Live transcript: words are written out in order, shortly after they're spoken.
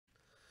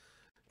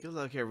Good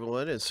luck,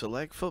 everyone, in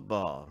select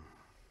football.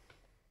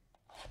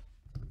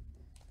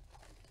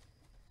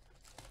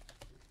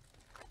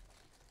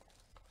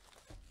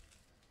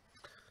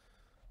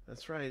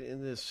 That's right.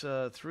 In this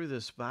through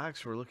this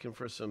box, we're looking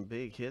for some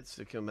big hits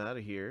to come out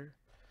of here.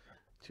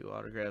 2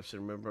 autographs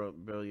and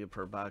memorabilia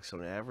per box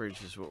on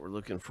average is what we're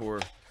looking for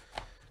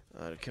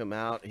to come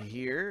out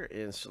here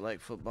in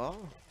select football.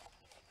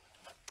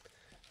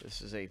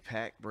 This is a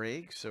pack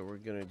break, so we're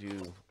going to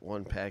do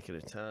 1 pack at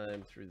a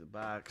time through the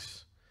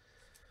box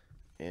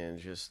and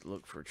just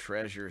look for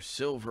treasure,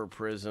 silver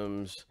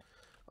prisms,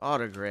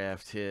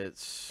 autographed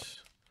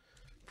hits,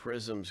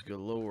 prisms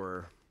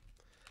galore.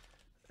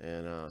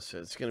 And so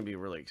it's going to be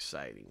really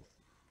exciting.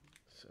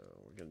 So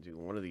we're going to do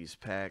one of these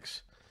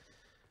packs,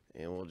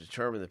 and we'll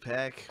determine the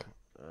pack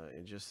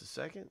in just a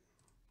second.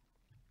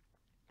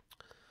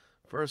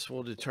 First,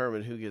 we'll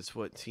determine who gets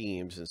what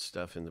teams and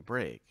stuff in the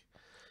break.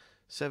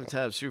 7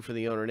 times through for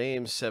the owner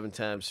names, 7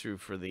 times through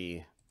for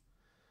the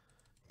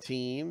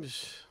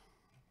teams.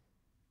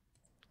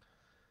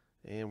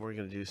 And we're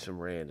going to do some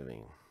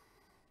randoming.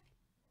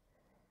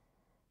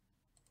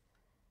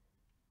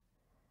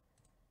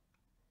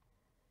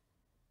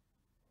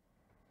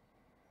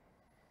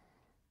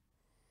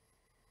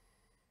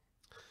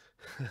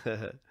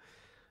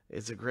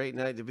 It's a great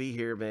night to be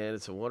here, man.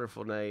 It's a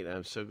wonderful night.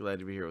 I'm so glad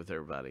to be here with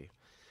everybody.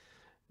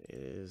 It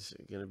is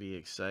going to be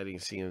exciting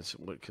seeing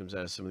what comes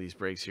out of some of these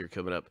breaks here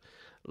coming up.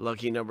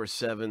 Lucky number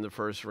 7, the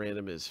first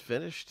random is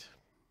finished.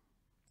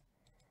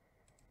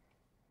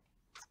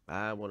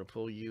 I want to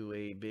pull you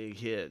a big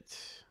hit.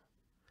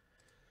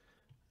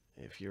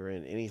 If you're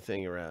in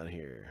anything around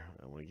here,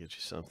 I want to get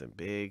you something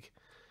big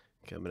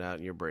coming out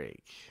in your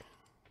break.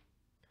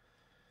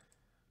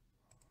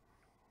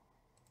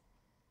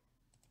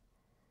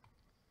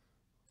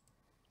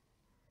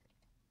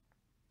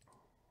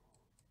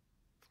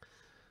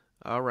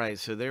 All right,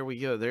 so there we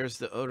go. There's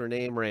the owner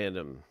name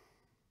random.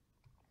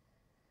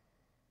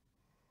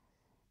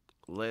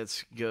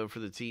 Let's go for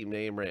the team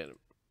name random.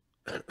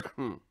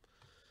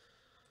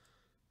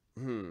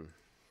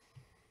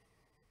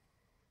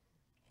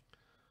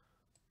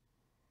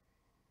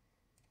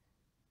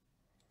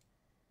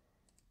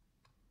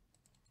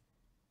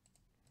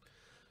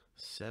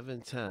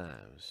 7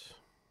 times.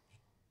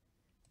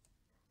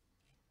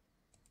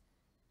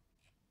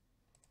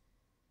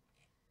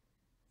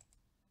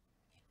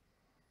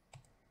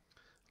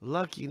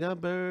 Lucky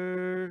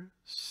number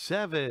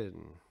 7.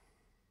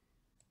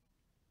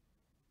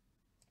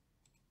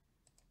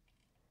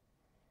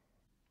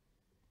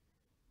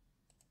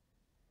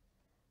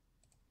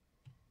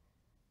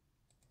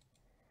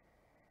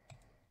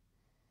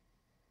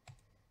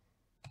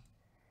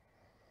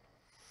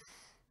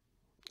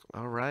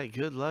 All right,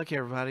 good luck,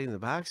 everybody, in the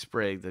box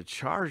break. The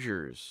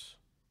Chargers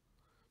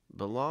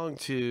belong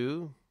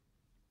to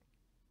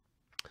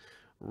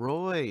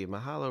Roy.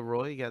 Mahalo,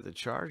 Roy. You got the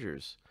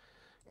Chargers.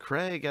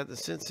 Craig got the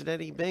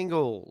Cincinnati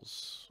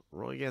Bengals.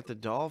 Roy got the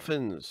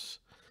Dolphins.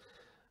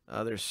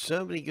 There's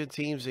so many good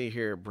teams in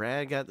here.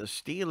 Brad got the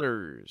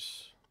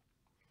Steelers.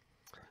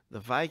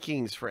 The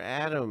Vikings for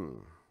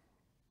Adam.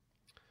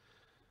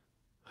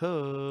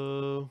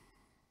 Ho.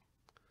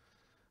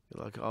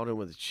 Good luck, Alden,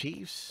 with the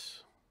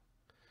Chiefs.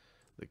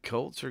 The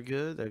Colts are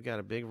good. They've got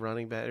a big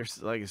running back.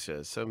 There's, like I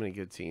said, so many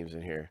good teams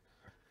in here.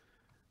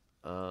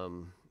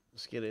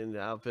 Let's get into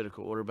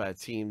alphabetical order by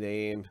team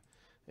name.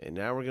 And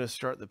now we're going to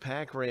start the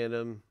pack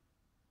random.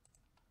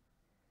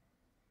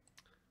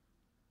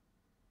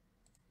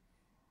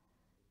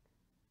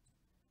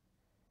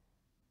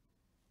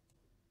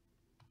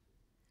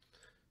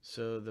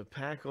 So the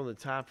pack on the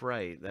top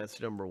right,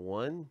 that's number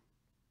 1.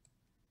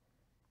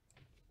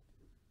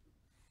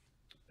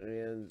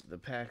 And the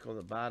pack on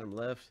the bottom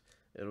left,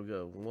 it'll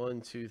go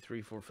 1, 2,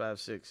 3, 4, 5,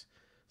 6,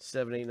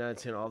 7, 8, 9,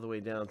 10, all the way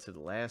down to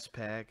the last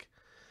pack,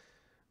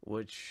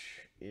 which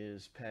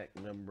is pack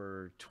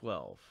number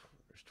 12.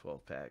 There's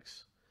 12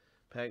 packs.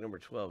 Pack number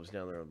 12 is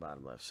down there on the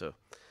bottom left. So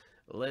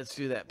let's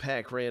do that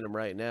pack random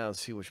right now and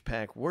see which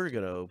pack we're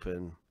going to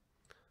open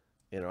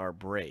in our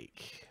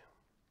break.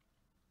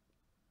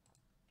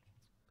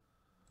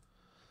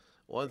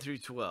 1 through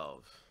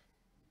 12.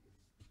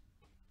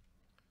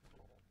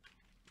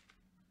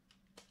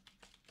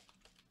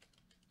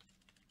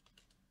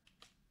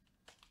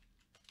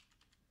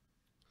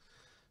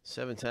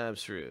 Seven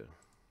times through.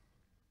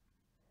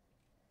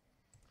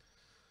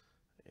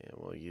 And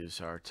we'll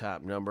use our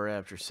top number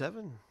after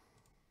 7.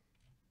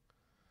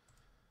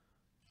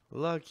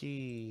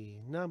 Lucky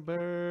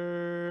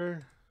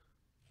number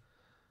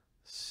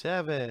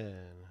 7.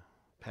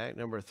 Pack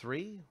number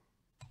 3.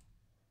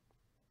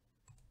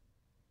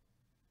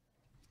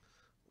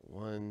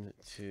 1,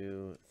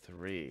 2,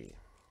 3.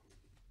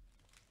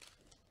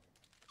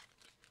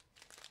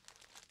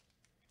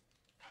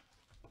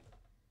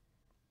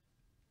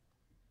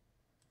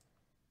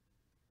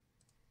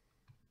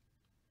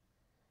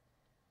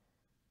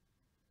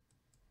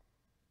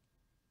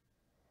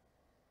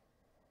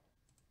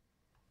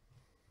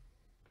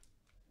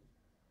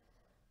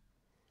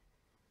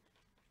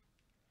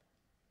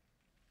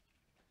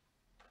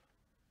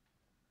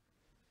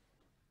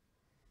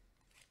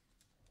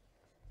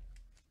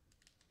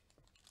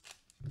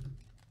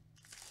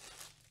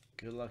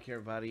 Good luck,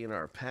 everybody, in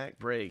our pack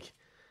break.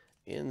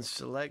 In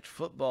select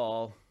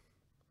football,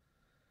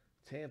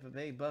 Tampa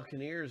Bay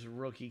Buccaneers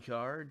rookie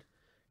card.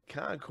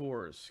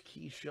 Concourse,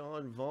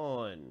 Keyshawn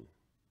Vaughn.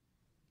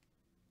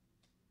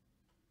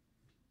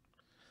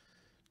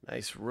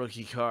 Nice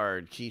rookie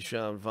card,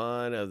 Keyshawn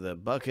Vaughn of the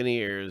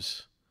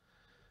Buccaneers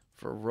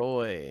for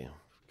Roy.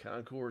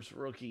 Concourse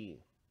rookie.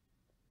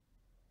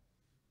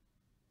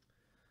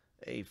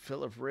 A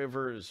Phillip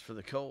Rivers for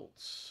the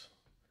Colts.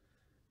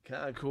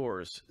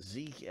 Concourse,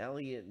 Zeke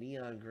Elliott,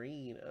 neon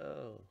green.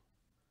 Oh,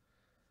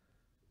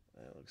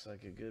 that looks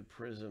like a good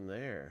prism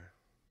there.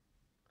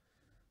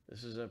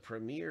 This is a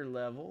premier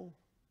level.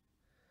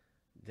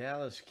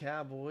 Dallas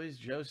Cowboys,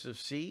 Joseph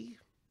C.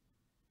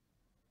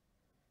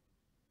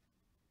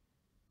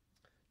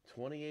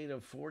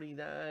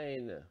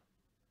 28/49.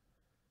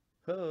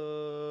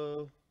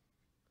 Ho.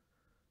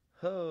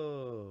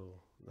 Ho.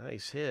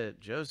 Nice hit,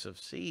 Joseph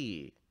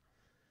C.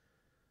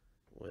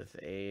 With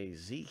a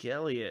Zeke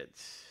Elliott.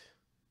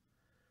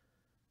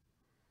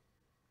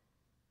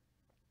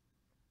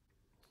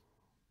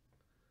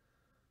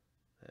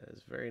 That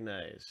is very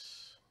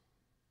nice.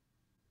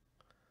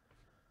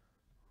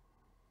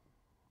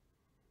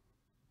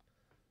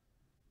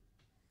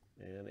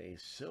 And a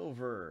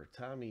silver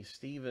Tommy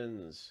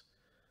Stevens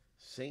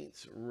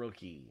Saints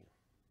rookie.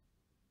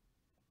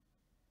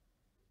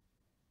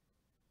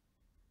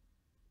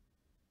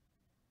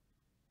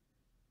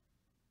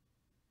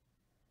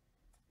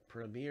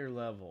 Premier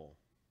level.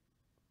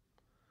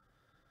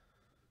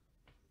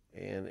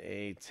 And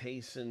a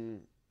Taysom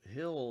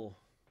Hill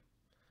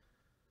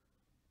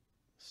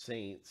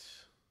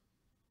Saints.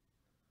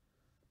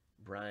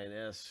 Brian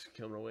S.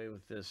 coming away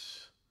with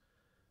this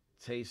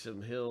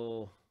Taysom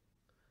Hill.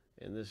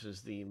 And this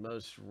is the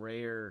most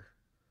rare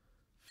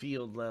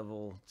field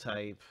level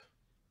type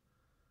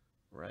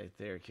right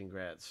there.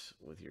 Congrats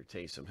with your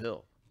Taysom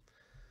Hill.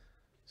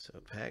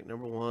 So pack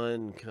number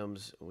 1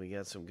 comes, we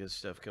got some good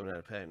stuff coming out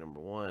of pack number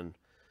 1,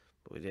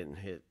 but we didn't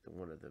hit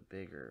one of the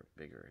bigger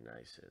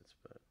nice hits.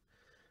 But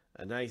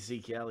a nice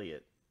Zeke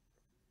Elliott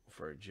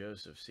for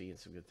Joseph C. and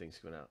some good things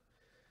coming out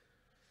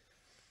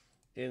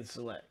in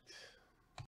select.